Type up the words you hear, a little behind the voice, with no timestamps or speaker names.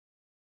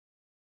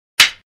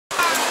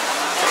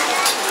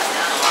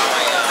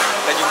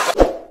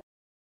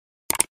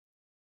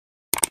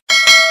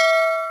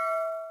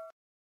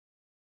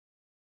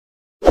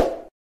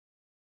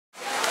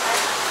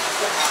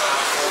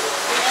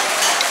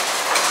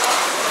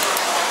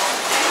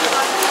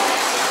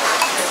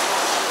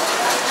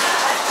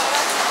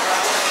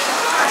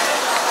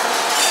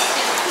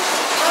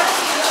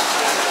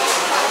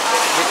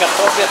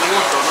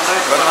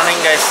Good morning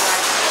guys.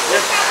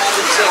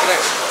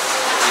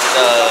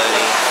 Kita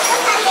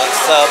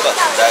sahabat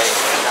dari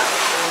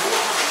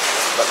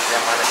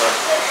yang mana tuan?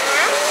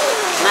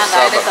 Nah,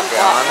 ada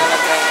tempat.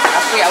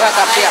 Api awak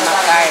api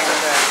makai.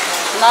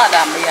 Nak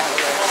dah ambil.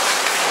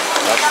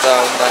 Kata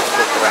undang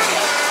berperang.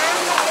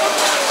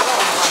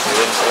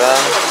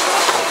 Berperang.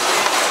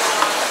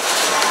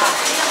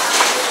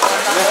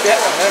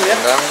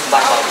 Undang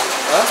bak.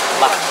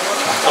 Bak.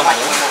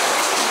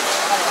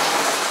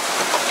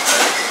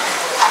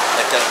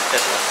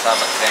 Kita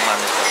sahabat yang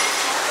mana tuan?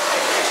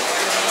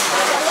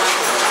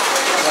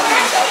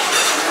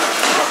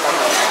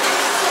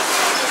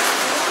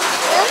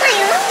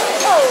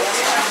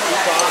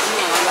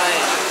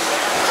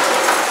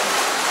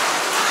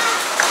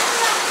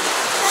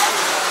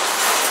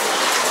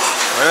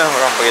 Mana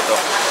orang begitu?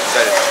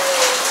 Dari.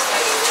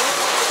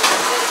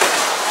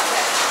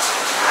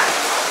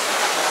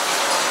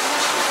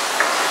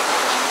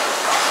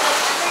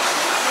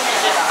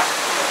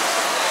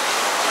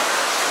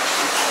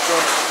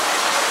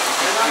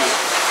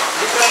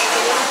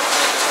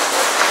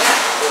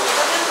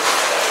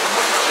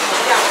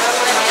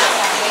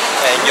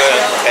 Enjoy,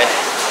 okay.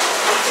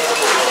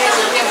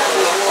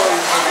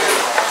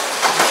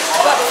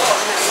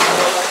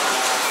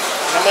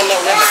 Nama nak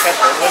dekat,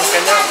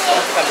 makanya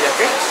kita lihat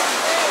ke?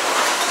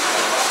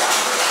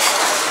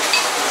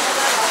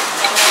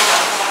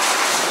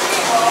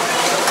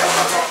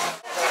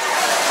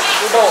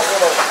 Duduk.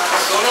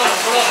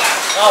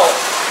 Kau.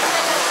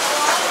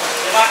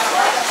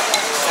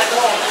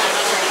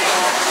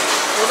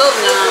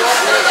 Duduknya,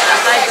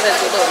 santai kita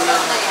duduknya.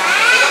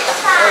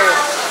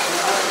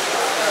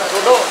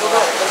 Duduk.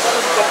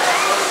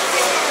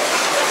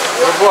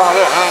 Berbuah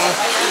ke?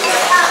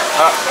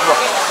 Berbuah.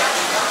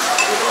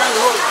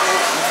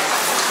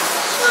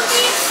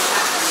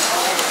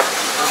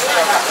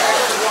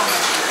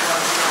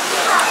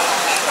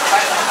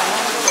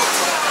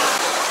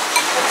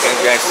 Okay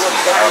guys,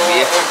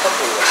 habis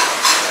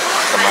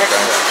kita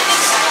makan.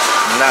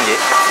 Menang je.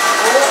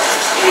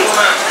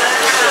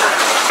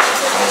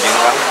 Anjing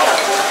kan?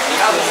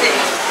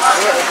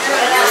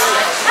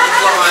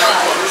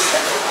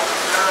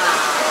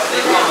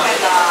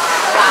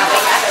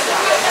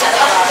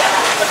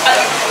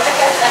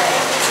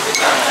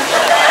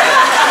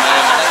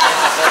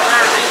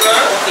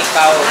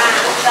 Kau.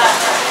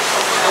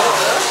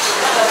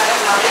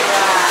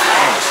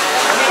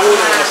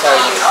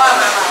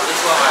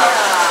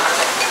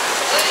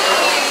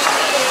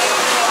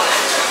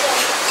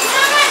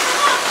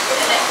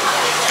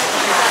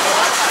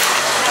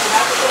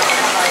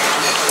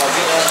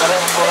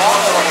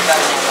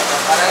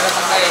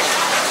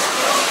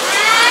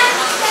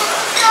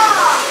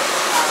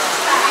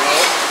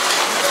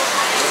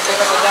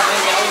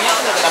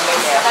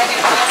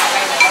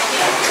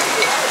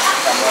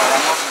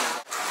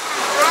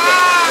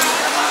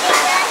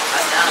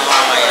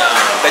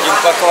 Kita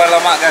jumpa kawan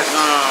lama guys.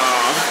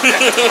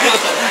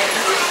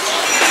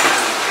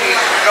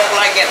 Kau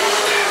lagi?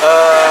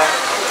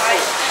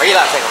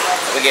 Pergilah saya.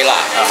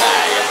 Pergilah.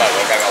 Nah, ya tak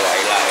kau kau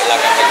ilah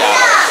kan kerja.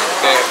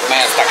 Ke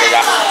main tak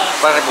kerja.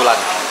 Per bulan.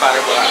 Per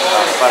bulan.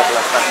 Tak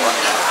bulan.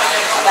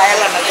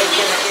 Thailand nanti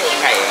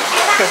ngai.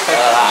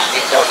 Lah,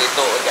 itu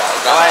aja.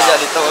 Kau aja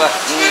itu lah.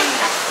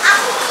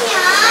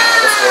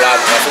 Sekolah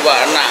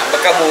coba anak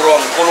bekas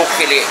burung kuluk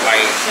kilik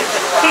mai.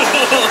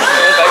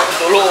 Kayu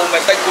dulu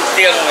metai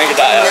kutiang mai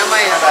kita ya.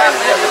 Nyamai ada.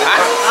 Hah?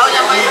 Kau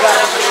nyamai.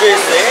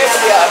 Bisa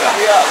dia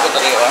aku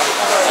tadi wah.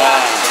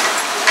 Nah.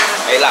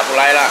 Baiklah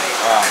pulailah.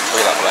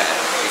 Pulai.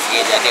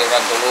 Sikit jadi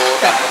orang dulu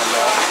dah.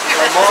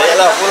 Saya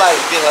lah pulai,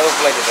 dia selalu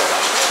pulai gitu.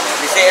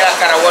 Bisa lah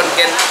karawan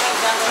kan.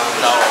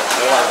 No.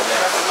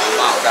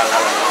 Mau dah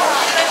lah.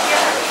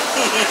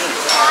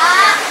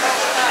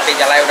 Nanti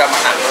jalan udah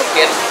makan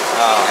mungkin.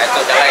 Itu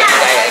jalan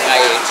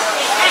ngai.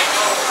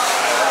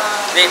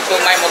 Itu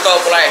main motor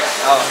pulai.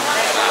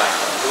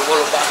 Dulu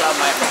lupa lah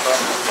main motor.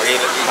 Pagi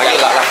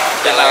lah.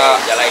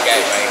 Jalan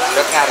gay baik.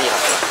 Udah hari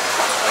lah.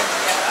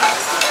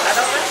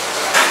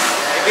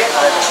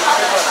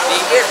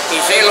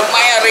 Bisa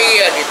lumayan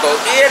hari ya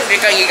ditodin di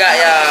kaki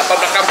ya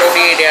pembelakang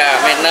bodi dia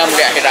menem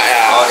dia tidak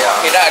ya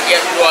tidak dia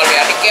jual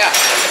dia dikit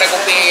kita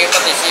kopi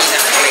petisi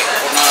sekali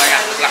punanya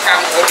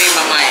belakang bodi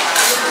mamai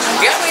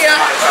dia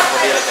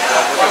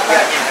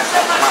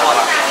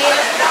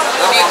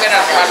ini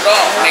kena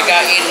padok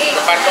negain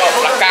padok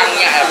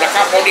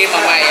belakang bodi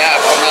mamai ya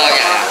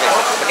punanya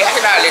dia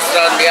tidak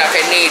listen dia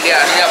seni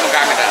dia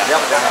pegang kita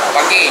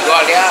pagi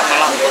jual dia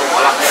malam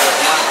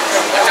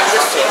macam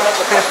besar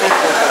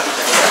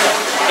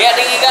dia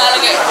ada giga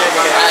lagi.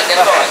 Nah, dia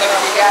ada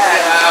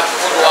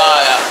dua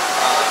ya.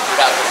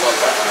 Tidak cukup.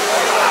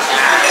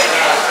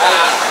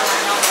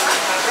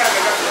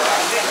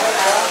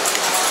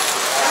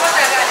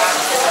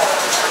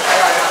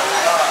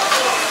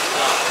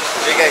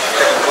 Jadi guys,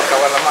 kita jumpa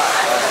kawan lama.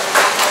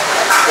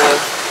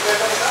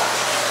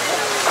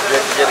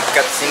 Dia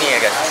dekat sini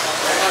ya guys.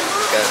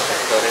 Dekat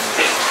restoran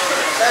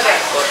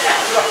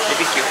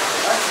BBQ.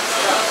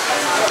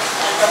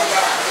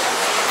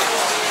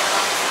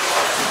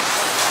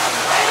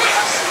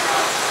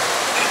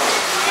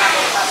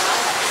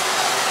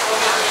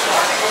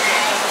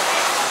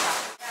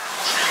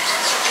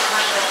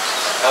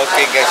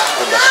 Oke guys,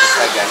 sudah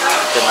selesai guys.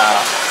 Kita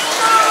nak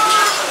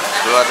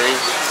keluar dari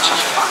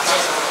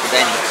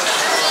kedai ini.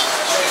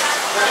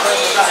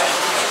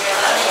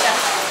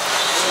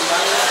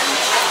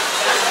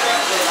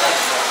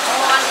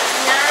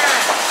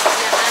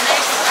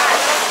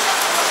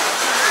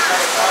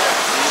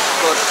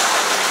 Foodcourt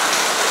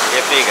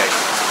cafe guys.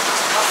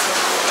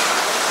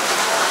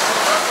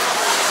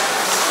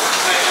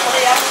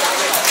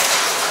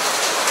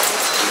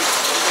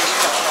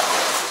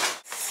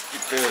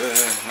 Kita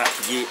nak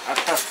pergi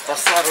atas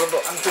pasar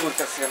lubuk Antu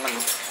kat Serapan. 1,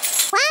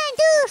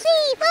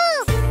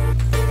 2, 3, 4.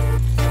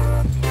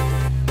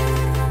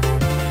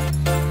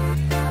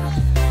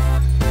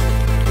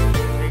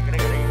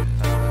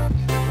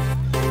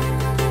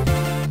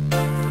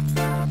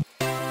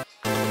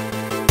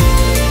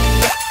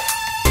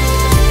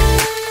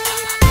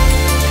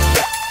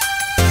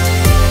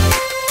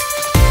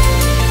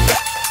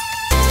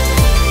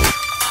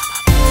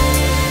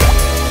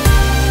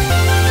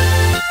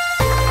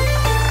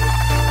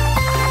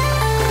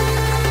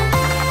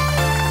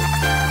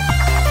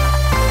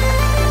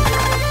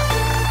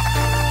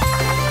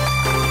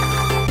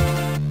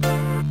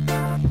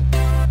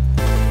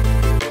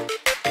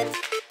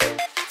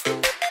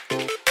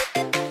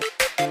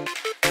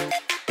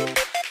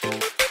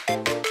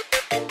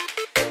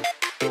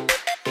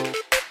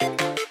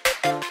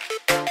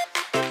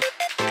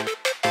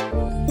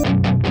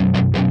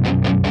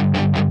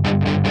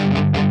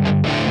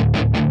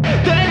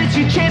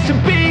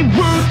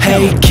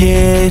 Hey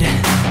kid,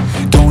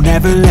 don't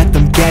ever let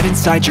them get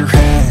inside your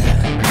head.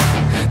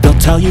 They'll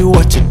tell you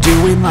what to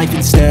do in life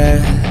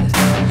instead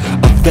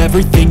of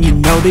everything you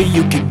know that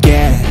you could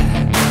get.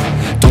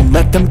 Don't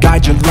let them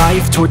guide your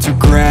life towards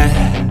regret.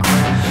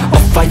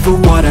 I'll fight for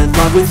what I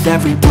love with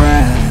every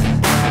breath.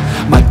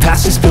 My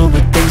past is filled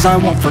with things I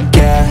won't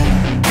forget.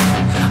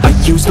 I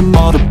use them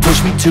all to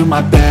push me to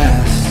my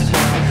best.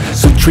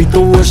 So treat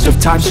the worst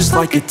of times just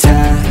like a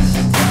test.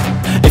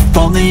 If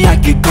only I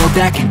could go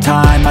back in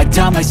time, I'd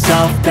tell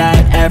myself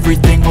that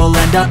everything will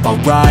end up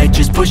alright.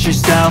 Just push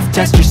yourself,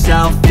 test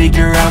yourself,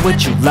 figure out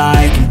what you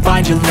like, and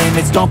find your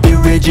limits, don't be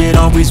rigid,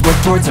 always work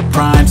towards a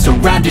prime.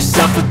 Surround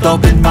yourself with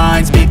open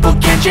minds, people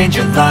can change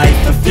your life.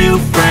 A few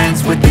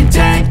friends with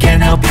intent can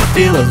help you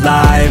feel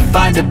alive.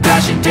 Find a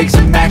passion, take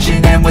some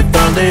action, and with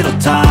a little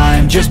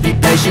time, just be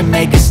patient,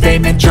 make a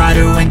statement, try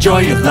to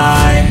enjoy your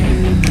life.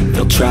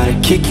 They'll try to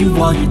kick you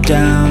while you're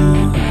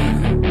down.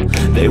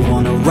 They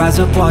wanna rise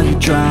up while you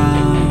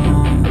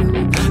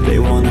drown. They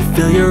wanna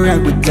fill your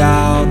head with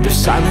doubt. They're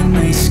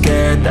silently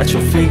scared that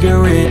you'll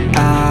figure it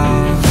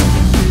out.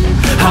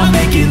 I'll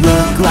make it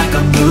look like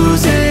I'm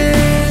losing.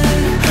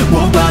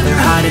 Won't bother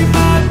hiding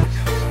my...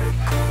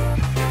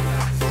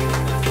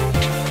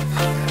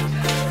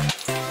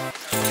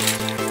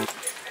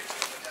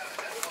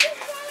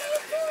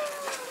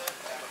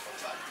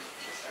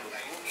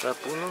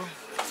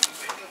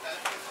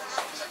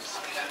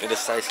 Ini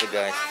size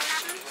guys.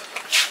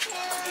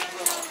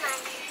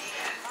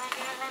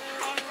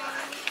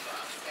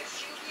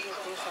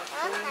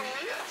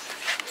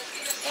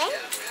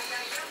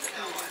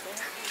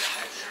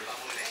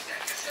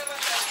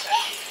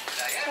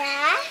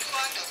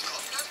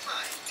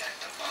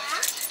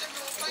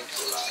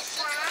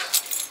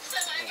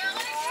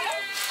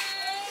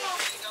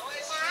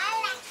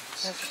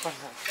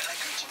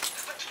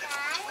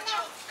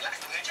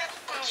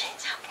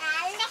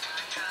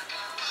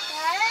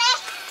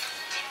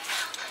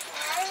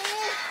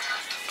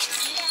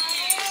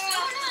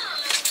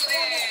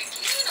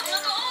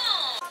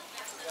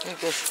 Ini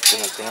guys,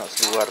 tengok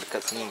keluar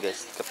dekat sini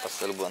guys, dekat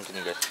pasar lubuk Antu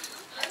ni guys.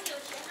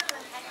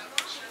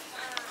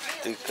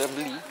 Kita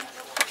beli,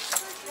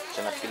 kita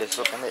nak pilih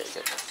serapan baik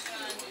guys.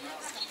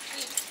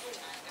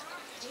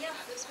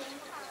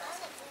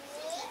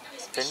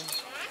 Kan?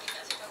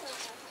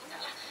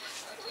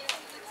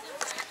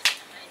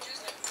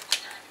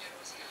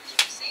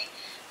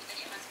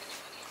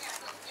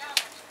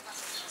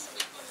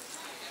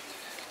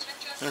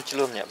 Ini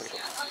celurnya begitu.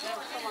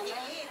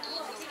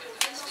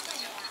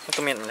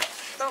 Itu miên này.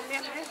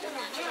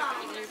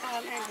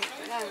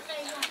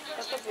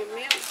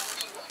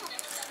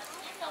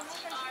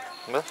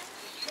 Vâng.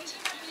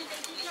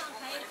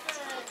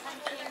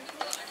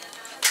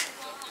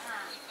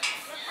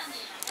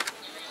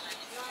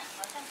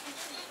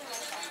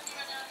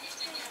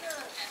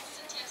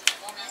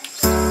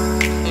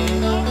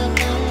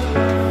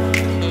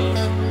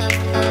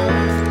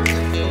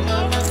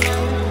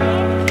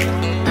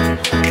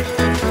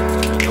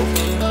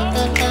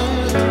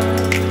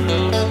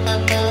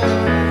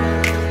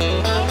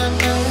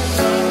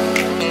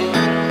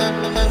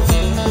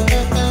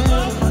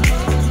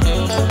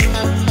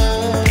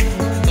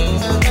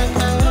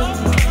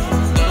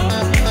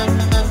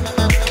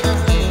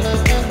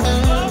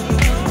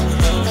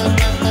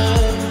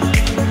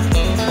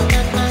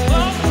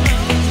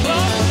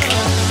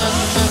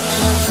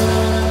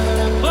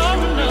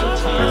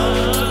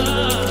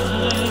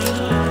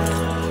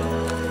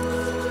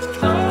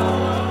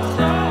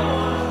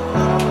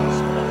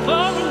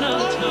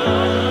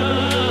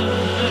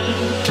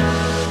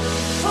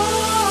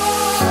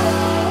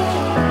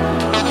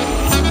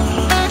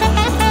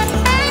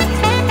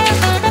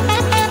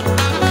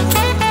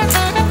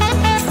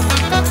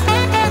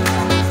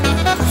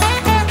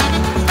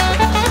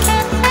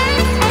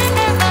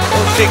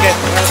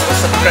 Jangan lupa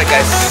subscribe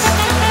guys.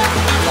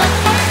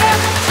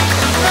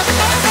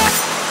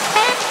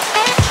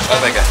 Bye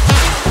bye guys.